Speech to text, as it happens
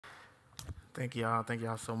Thank y'all. Thank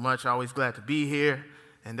y'all so much. Always glad to be here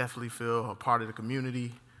and definitely feel a part of the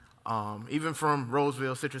community. Even from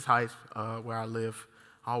Roseville, Citrus Heights, where I live,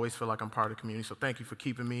 I always feel like I'm part of the community. So thank you for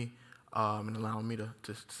keeping me and allowing me to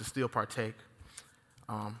still partake.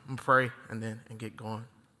 I'm going to pray and get going.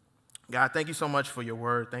 God, thank you so much for your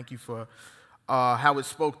word. Thank you for how it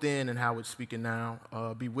spoke then and how it's speaking now.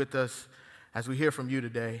 Be with us as we hear from you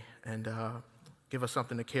today and give us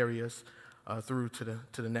something to carry us through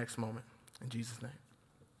to the next moment. In Jesus' name.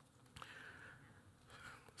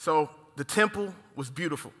 So the temple was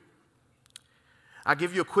beautiful. I'll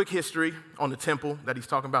give you a quick history on the temple that he's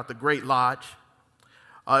talking about, the Great Lodge.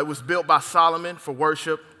 It was built by Solomon for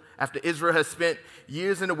worship after Israel had spent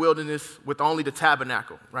years in the wilderness with only the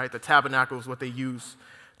tabernacle, right? The tabernacle is what they used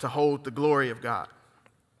to hold the glory of God.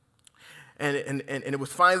 And it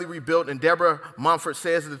was finally rebuilt, and Deborah Mumford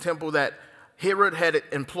says of the temple that Herod had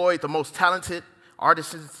employed the most talented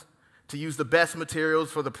artisans to use the best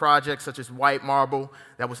materials for the project, such as white marble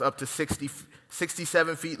that was up to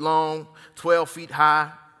 67 feet long, 12 feet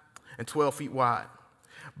high, and 12 feet wide.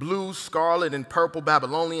 Blue, scarlet, and purple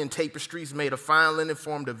Babylonian tapestries made of fine linen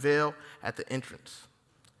formed a veil at the entrance.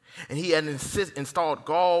 And he had installed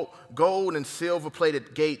gold and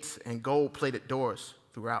silver-plated gates and gold-plated doors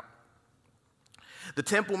throughout. The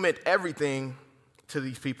temple meant everything to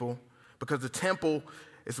these people because the temple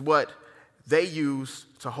is what they use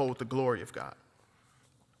to hold the glory of God.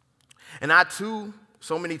 And I, too,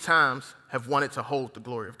 so many times have wanted to hold the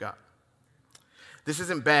glory of God. This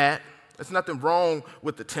isn't bad. There's nothing wrong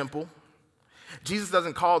with the temple. Jesus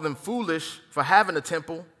doesn't call them foolish for having a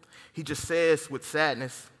temple. He just says with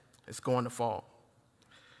sadness, it's going to fall.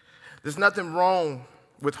 There's nothing wrong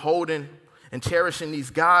with holding and cherishing these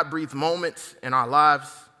God-breathed moments in our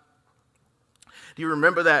lives. Do you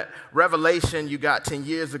remember that revelation you got 10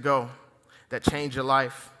 years ago that changed your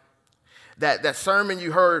life? That sermon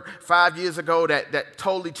you heard 5 years ago that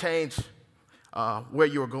totally changed where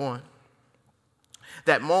you were going?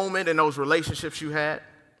 That moment and those relationships you had?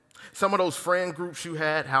 Some of those friend groups you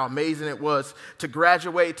had, how amazing it was to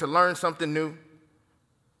graduate, to learn something new?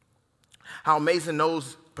 How amazing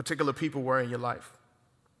those particular people were in your life.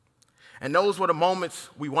 And those were the moments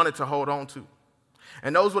we wanted to hold on to.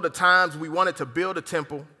 And those were the times we wanted to build a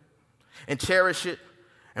temple and cherish it,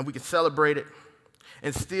 and we could celebrate it.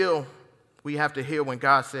 And still, we have to hear when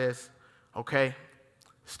God says, okay,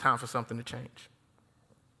 it's time for something to change.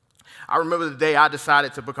 I remember the day I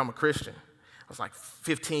decided to become a Christian. I was like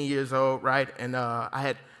 15 years old, right? And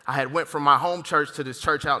I had went from my home church to this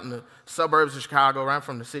church out in the suburbs of Chicago, right? I'm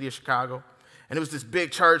from the city of Chicago. And it was this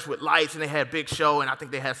big church with lights, and they had a big show, and I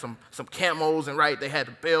think they had some camos, and right, they had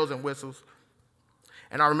the bells and whistles.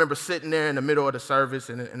 And I remember sitting there in the middle of the service,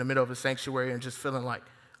 in the middle of the sanctuary, and just feeling like,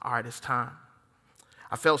 all right, it's time.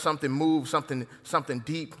 I felt something move, something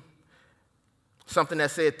deep, something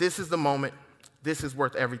that said, this is the moment, this is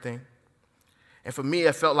worth everything. And for me,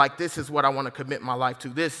 it felt like this is what I want to commit my life to.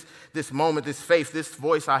 This moment, this faith, this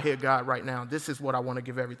voice I hear God right now, this is what I want to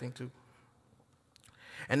give everything to.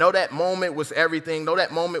 And though that moment was everything, though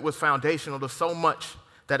that moment was foundational to so much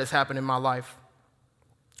that has happened in my life,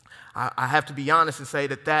 I have to be honest and say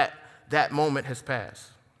that moment has passed.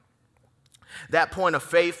 That point of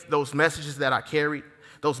faith, those messages that I carried,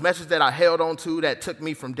 those messages that I held on to that took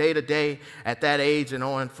me from day to day at that age and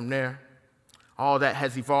on from there, all that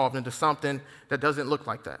has evolved into something that doesn't look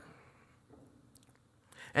like that.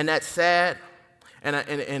 And that's sad,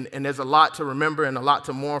 and there's a lot to remember and a lot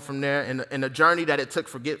to mourn from there, and the journey that it took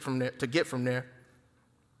to get from there.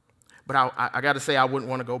 But I got to say, I wouldn't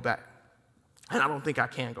want to go back. And I don't think I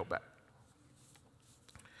can go back.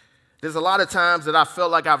 There's a lot of times that I felt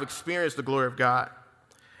like I've experienced the glory of God.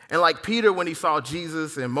 And like Peter, when he saw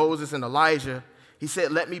Jesus and Moses and Elijah, he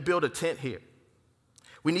said, let me build a tent here.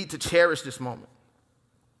 We need to cherish this moment.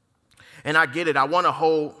 And I get it. I want to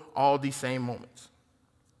hold all these same moments.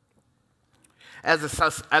 As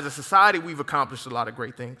a society, we've accomplished a lot of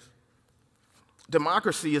great things.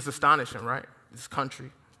 Democracy is astonishing, right? This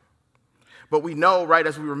country. But we know, right,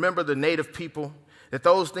 as we remember the native people, that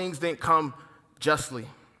those things didn't come justly.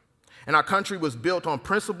 And our country was built on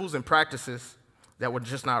principles and practices that were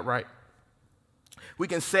just not right. We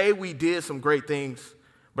can say we did some great things,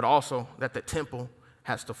 but also that the temple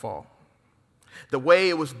has to fall. The way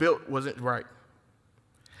it was built wasn't right.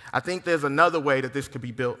 I think there's another way that this could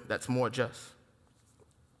be built that's more just.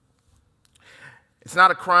 It's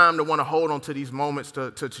not a crime to want to hold on to these moments,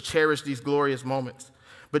 to cherish these glorious moments.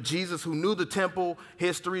 But Jesus, who knew the temple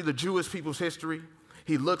history, the Jewish people's history,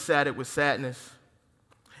 he looks at it with sadness.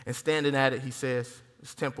 And standing at it, he says,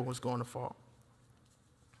 this temple was going to fall.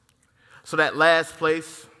 So that last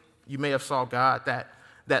place you may have saw God,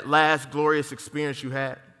 that last glorious experience you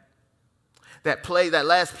had, that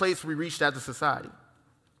last place we reached as a society.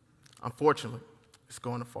 Unfortunately, it's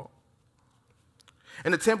going to fall.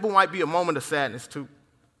 And the temple might be a moment of sadness too.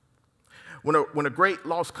 When a great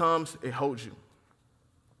loss comes, it holds you.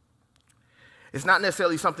 It's not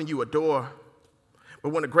necessarily something you adore, but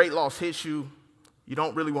when a great loss hits you, you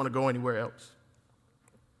don't really want to go anywhere else.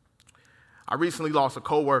 I recently lost a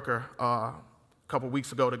coworker a couple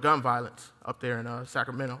weeks ago to gun violence up there in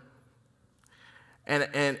Sacramento. And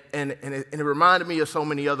it reminded me of so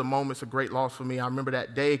many other moments of great loss for me. I remember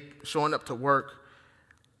that day showing up to work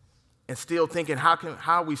and still thinking, how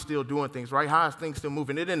are we still doing things, right? How is things still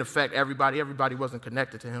moving? It didn't affect everybody. Everybody wasn't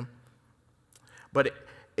connected to him. But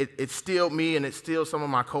it stilled me, and it stilled some of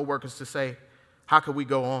my coworkers to say, how could we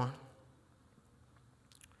go on?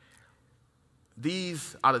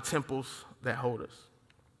 These are the temples that hold us.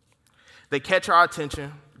 They catch our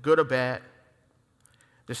attention, good or bad.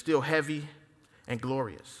 They're still heavy and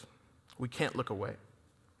glorious. We can't look away.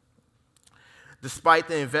 Despite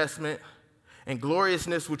the investment and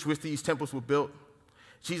gloriousness with which these temples were built,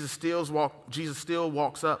 Jesus still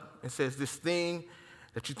walks up and says, this thing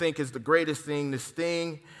that you think is the greatest thing, this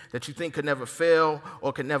thing that you think could never fail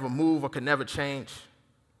or could never move or could never change,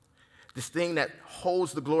 this thing that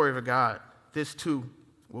holds the glory of God, this too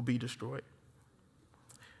will be destroyed.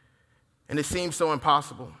 And it seems so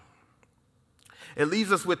impossible. It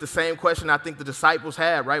leaves us with the same question I think the disciples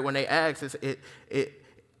had, right, when they asked.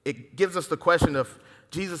 It gives us the question of,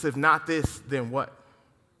 Jesus, if not this, then what?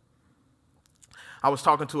 I was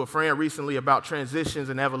talking to a friend recently about transitions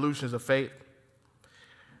and evolutions of faith.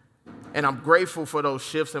 And I'm grateful for those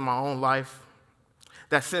shifts in my own life.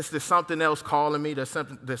 That since there's something else calling me, there's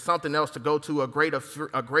something else to go to, a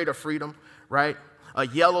greater freedom, right? A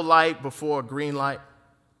yellow light before a green light.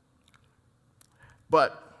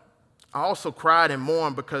 But I also cried and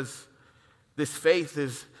mourned because this faith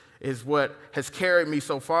is what has carried me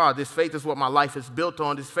so far. This faith is what my life is built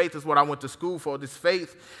on. This faith is what I went to school for. This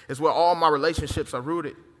faith is where all my relationships are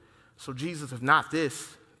rooted. So Jesus, if not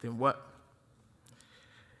this, then what?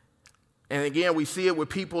 And again, we see it with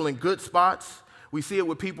people in good spots. We see it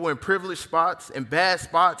with people in privileged spots, in bad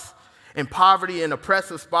spots, in poverty and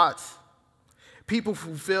oppressive spots. People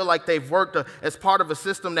who feel like they've worked as part of a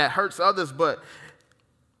system that hurts others, but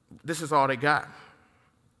this is all they got.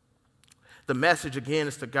 The message, again,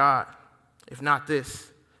 is to God. If not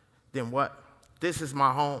this, then what? This is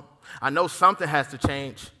my home. I know something has to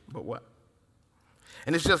change, but what?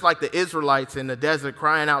 And it's just like the Israelites in the desert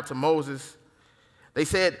crying out to Moses. They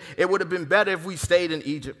said, it would have been better if we stayed in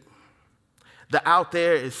Egypt. The out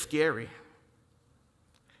there is scary.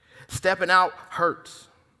 Stepping out hurts.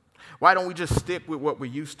 Why don't we just stick with what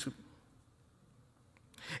we're used to?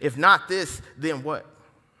 If not this, then what?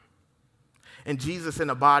 And Jesus in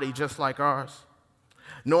a body just like ours,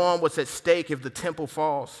 knowing what's at stake if the temple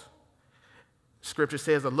falls. Scripture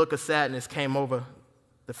says a look of sadness came over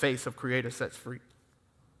the face of Creator sets free.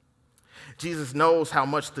 Jesus knows how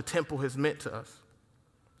much the temple has meant to us.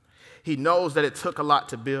 He knows that it took a lot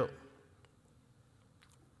to build.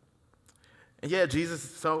 And yeah, Jesus,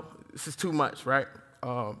 so this is too much, right?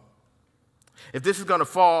 If this is going to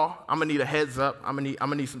fall, I'm going to need a heads up. I'm going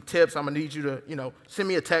to need some tips. I'm going to need you to, send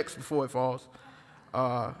me a text before it falls.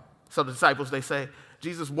 So the disciples, they say,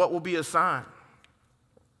 Jesus, what will be a sign?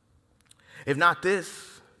 If not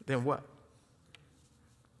this, then what?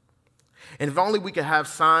 And if only we could have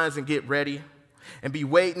signs and get ready and be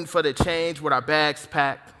waiting for the change with our bags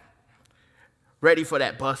packed, ready for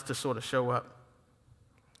that bus to sort of show up.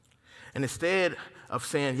 And instead of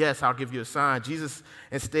saying, yes, I'll give you a sign, Jesus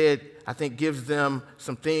instead, I think, gives them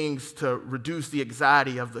some things to reduce the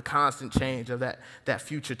anxiety of the constant change of that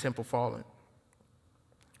future temple falling.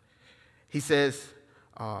 He says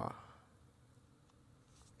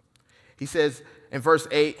in verse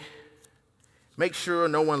 8, make sure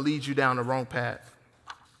no one leads you down the wrong path.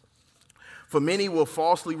 For many will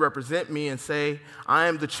falsely represent me and say, I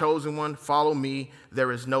am the chosen one, follow me,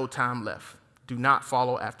 there is no time left. Do not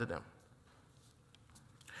follow after them.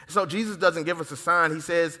 So Jesus doesn't give us a sign. He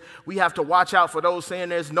says we have to watch out for those saying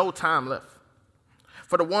there's no time left.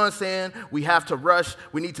 For the ones saying we have to rush,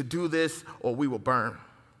 we need to do this or we will burn.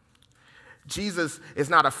 Jesus is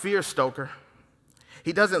not a fear stoker.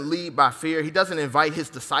 He doesn't lead by fear. He doesn't invite his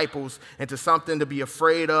disciples into something to be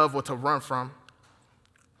afraid of or to run from.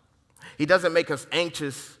 He doesn't make us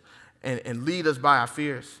anxious and lead us by our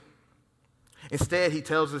fears. Instead, he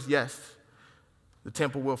tells us, yes, the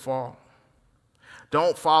temple will fall.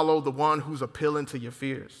 Don't follow the one who's appealing to your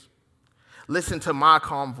fears. Listen to my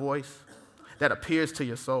calm voice that appeals to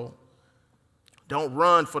your soul. Don't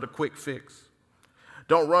run for the quick fix.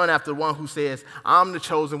 Don't run after the one who says, I'm the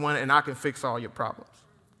chosen one and I can fix all your problems.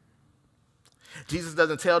 Jesus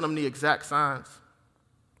doesn't tell them the exact signs,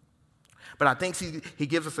 but I think he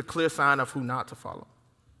gives us a clear sign of who not to follow.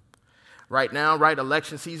 Right now,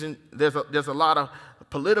 election season, there's a lot of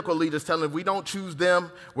political leaders telling if we don't choose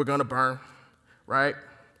them, we're going to burn, right?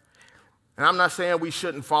 And I'm not saying we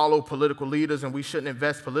shouldn't follow political leaders and we shouldn't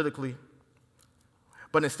invest politically,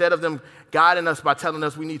 but instead of them guiding us by telling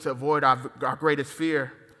us we need to avoid our greatest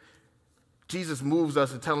fear, Jesus moves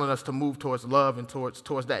us and telling us to move towards love and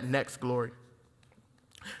towards that next glory.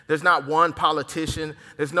 There's not one politician.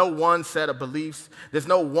 There's no one set of beliefs. There's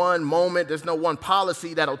no one moment. There's no one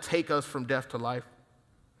policy that'll take us from death to life.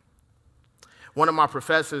 One of my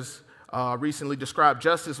professors recently described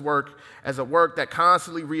justice work as a work that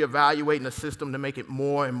constantly reevaluating the system to make it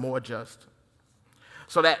more and more just.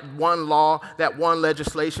 So that one law, that one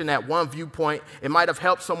legislation, that one viewpoint, it might have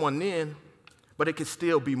helped someone then, but it could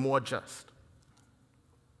still be more just.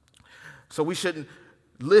 So we shouldn't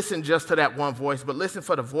listen just to that one voice, but listen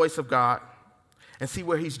for the voice of God and see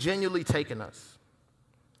where he's genuinely taking us.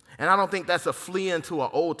 And I don't think that's a flea into an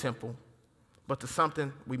old temple, but to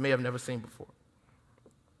something we may have never seen before.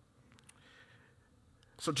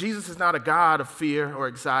 So Jesus is not a God of fear or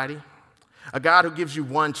anxiety, a God who gives you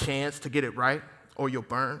one chance to get it right or you'll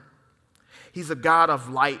burn. He's a God of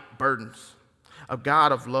light burdens, a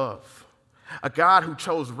God of love, a God who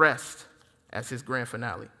chose rest as his grand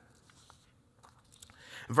finale.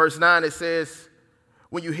 In verse 9, it says,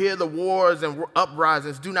 when you hear the wars and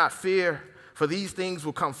uprisings, do not fear, for these things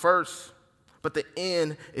will come first, but the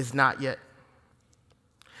end is not yet.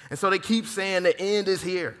 And so they keep saying the end is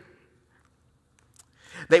here.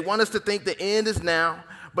 They want us to think the end is now,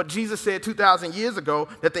 but Jesus said 2,000 years ago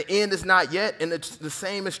that the end is not yet, and the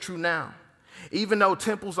same is true now. Even though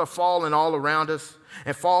temples are falling all around us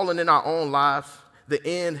and falling in our own lives, the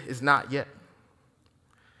end is not yet.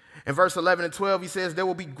 In verse 11 and 12, he says, there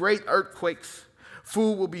will be great earthquakes,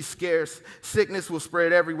 food will be scarce, sickness will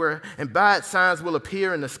spread everywhere, and bad signs will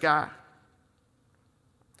appear in the sky.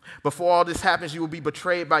 Before all this happens, you will be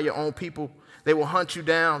betrayed by your own people. They will hunt you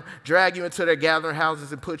down, drag you into their gathering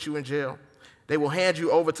houses, and put you in jail. They will hand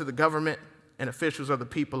you over to the government and officials of the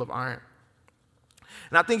people of iron.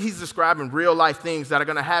 And I think he's describing real life things that are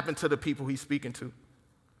going to happen to the people he's speaking to.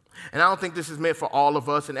 And I don't think this is meant for all of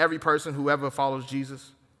us and every person who ever follows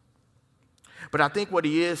Jesus. But I think what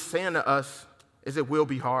he is saying to us is it will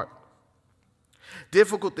be hard.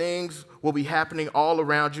 Difficult things will be happening all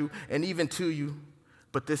around you and even to you,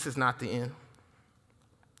 but this is not the end.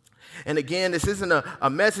 And again, this isn't a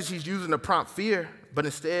message he's using to prompt fear, but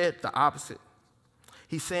instead the opposite.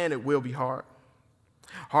 He's saying it will be hard.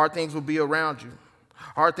 Hard things will be around you.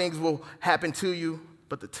 Hard things will happen to you,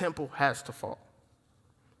 but the temple has to fall.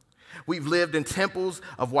 We've lived in temples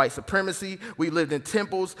of white supremacy. We've lived in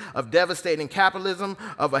temples of devastating capitalism,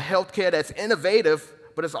 of a healthcare that's innovative,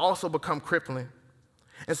 but it's also become crippling.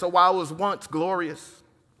 And so while it was once glorious,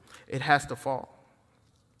 it has to fall.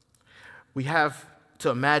 We have to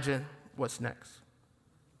imagine what's next.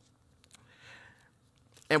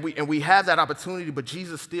 And we have that opportunity, but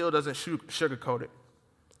Jesus still doesn't sugarcoat it.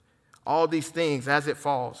 All these things, as it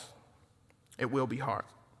falls, it will be hard.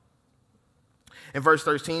 In verse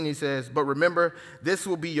 13, he says, but remember, this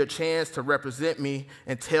will be your chance to represent me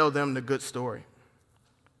and tell them the good story.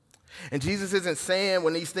 And Jesus isn't saying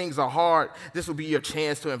when these things are hard, this will be your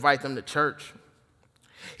chance to invite them to church.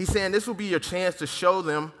 He's saying this will be your chance to show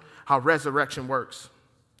them how resurrection works.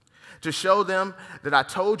 To show them that I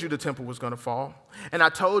told you the temple was going to fall, and I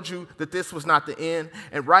told you that this was not the end,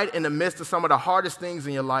 and right in the midst of some of the hardest things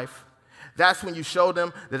in your life, that's when you show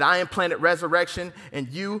them that I implanted resurrection in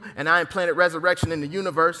you, and I implanted resurrection in the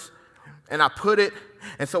universe, and I put it,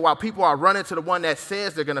 and so while people are running to the one that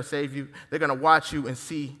says they're going to save you, they're going to watch you and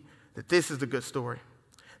see that this is the good story,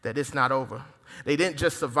 that it's not over. They didn't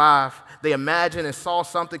just survive. They imagined and saw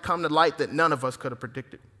something come to light that none of us could have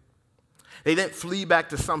predicted. They didn't flee back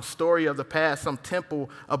to some story of the past, some temple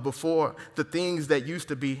of before, the things that used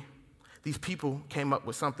to be. These people came up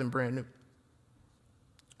with something brand new.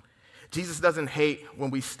 Jesus doesn't hate when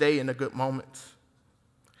we stay in the good moments.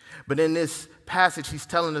 But in this passage, he's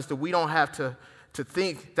telling us that we don't have to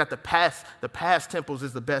think that the past temples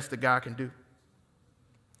is the best that God can do.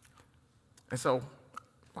 And so,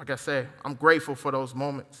 like I said, I'm grateful for those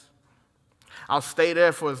moments. I'll stay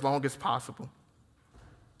there for as long as possible.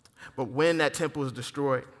 But when that temple is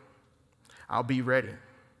destroyed, I'll be ready.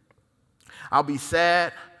 I'll be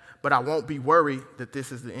sad, but I won't be worried that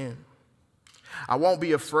this is the end. I won't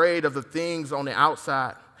be afraid of the things on the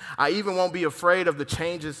outside. I even won't be afraid of the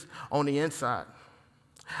changes on the inside.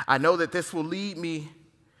 I know that this will lead me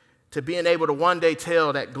to being able to one day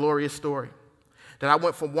tell that glorious story, that I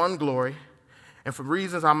went from one glory, and for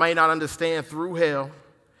reasons I may not understand, through hell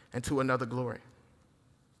into another glory.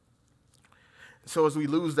 So as we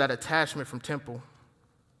lose that attachment from temple,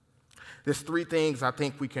 there's three things I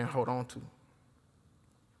think we can hold on to.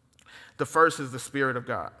 The first is the Spirit of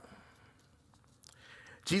God.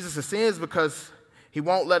 Jesus ascends because he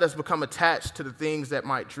won't let us become attached to the things that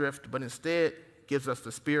might drift, but instead gives us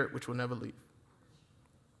the Spirit which will never leave.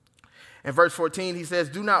 In verse 14, he says,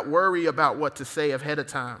 "Do not worry about what to say ahead of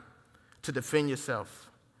time to defend yourself,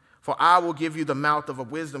 for I will give you the mouth of a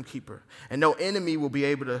wisdom keeper, and no enemy will be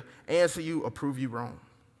able to answer you or prove you wrong."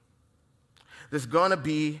 There's going to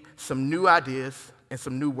be some new ideas and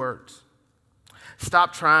some new words.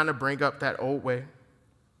 Stop trying to bring up that old way.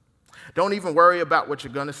 Don't even worry about what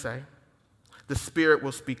you're going to say. The Spirit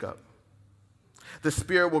will speak up. The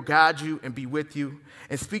Spirit will guide you and be with you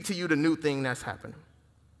and speak to you the new thing that's happening.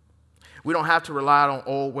 We don't have to rely on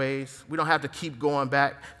old ways. We don't have to keep going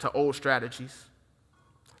back to old strategies.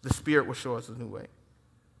 The Spirit will show us a new way.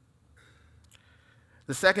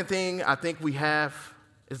 The second thing I think we have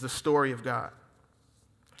is the story of God.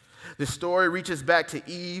 This story reaches back to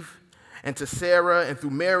Eve and to Sarah and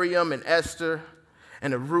through Miriam and Esther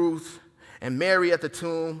and to Ruth and Mary at the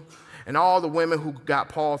tomb and all the women who got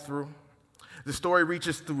Paul through. The story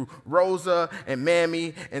reaches through Rosa and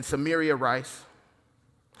Mammy and Samaria Rice.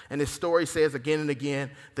 And this story says again and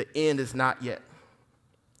again, the end is not yet.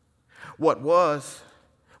 What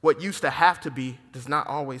used to have to be, does not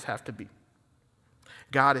always have to be.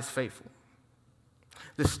 God is faithful.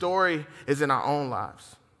 The story is in our own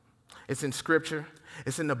lives. It's in Scripture.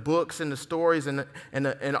 It's in the books and the stories and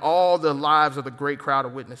all the lives of the great crowd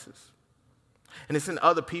of witnesses. And it's in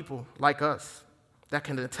other people like us that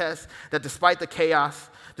can attest that despite the chaos,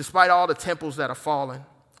 despite all the temples that are fallen,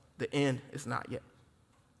 the end is not yet.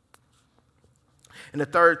 And the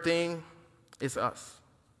third thing is us.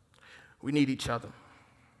 We need each other.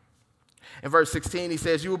 In verse 16, he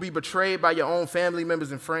says, "You will be betrayed by your own family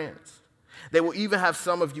members and friends. They will even have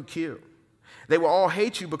some of you killed. They will all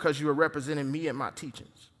hate you because you are representing me and my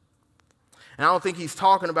teachings." And I don't think he's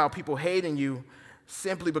talking about people hating you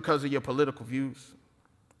simply because of your political views.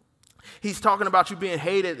 He's talking about you being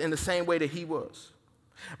hated in the same way that he was,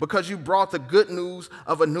 because you brought the good news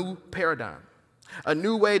of a new paradigm. A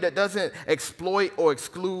new way that doesn't exploit or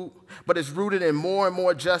exclude, but is rooted in more and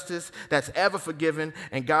more justice that's ever forgiven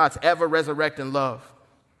and God's ever resurrecting love.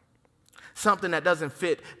 Something that doesn't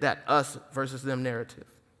fit that us versus them narrative.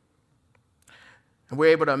 And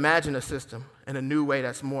we're able to imagine a system in a new way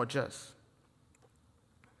that's more just.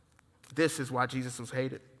 This is why Jesus was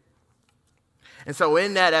hated. And so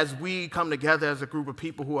in that, as we come together as a group of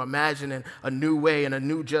people who are imagining a new way and a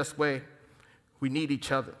new just way, we need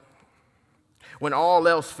each other. When all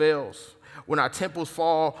else fails, when our temples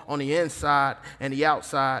fall on the inside and the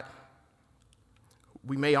outside,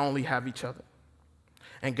 we may only have each other.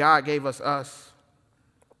 And God gave us us.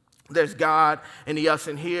 There's God in the us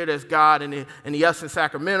in here. There's God in the us in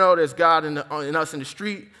Sacramento. There's God in us in the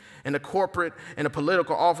street, in the corporate, and the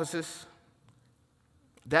political offices.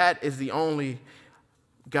 That is the only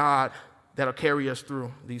God that'll carry us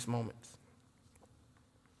through these moments.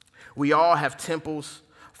 We all have temples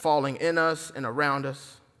falling in us and around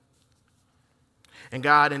us. And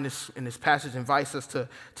God in this passage invites us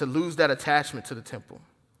to lose that attachment to the temple.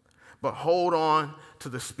 But hold on to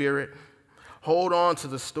the Spirit. Hold on to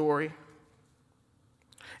the story.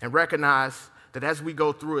 And recognize that as we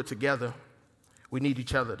go through it together, we need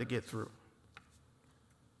each other to get through.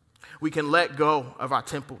 We can let go of our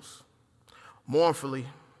temples mournfully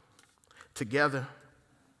together,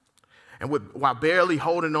 and while barely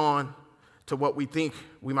holding on to what we think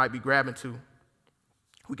we might be grabbing to,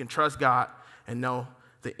 we can trust God and know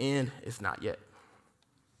the end is not yet.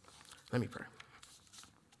 Let me pray.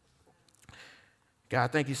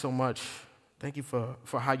 God, thank you so much. Thank you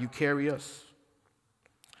for how you carry us.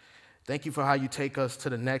 Thank you for how you take us to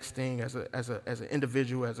the next thing as an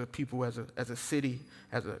individual, as a people, as a city,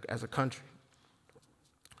 as a country.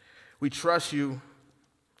 We trust you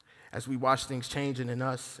as we watch things changing in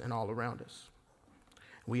us and all around us.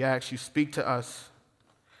 We ask you, speak to us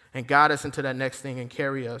and guide us into that next thing and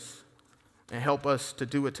carry us and help us to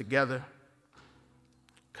do it together,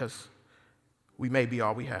 because we may be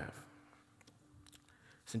all we have.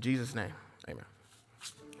 It's in Jesus' name, amen.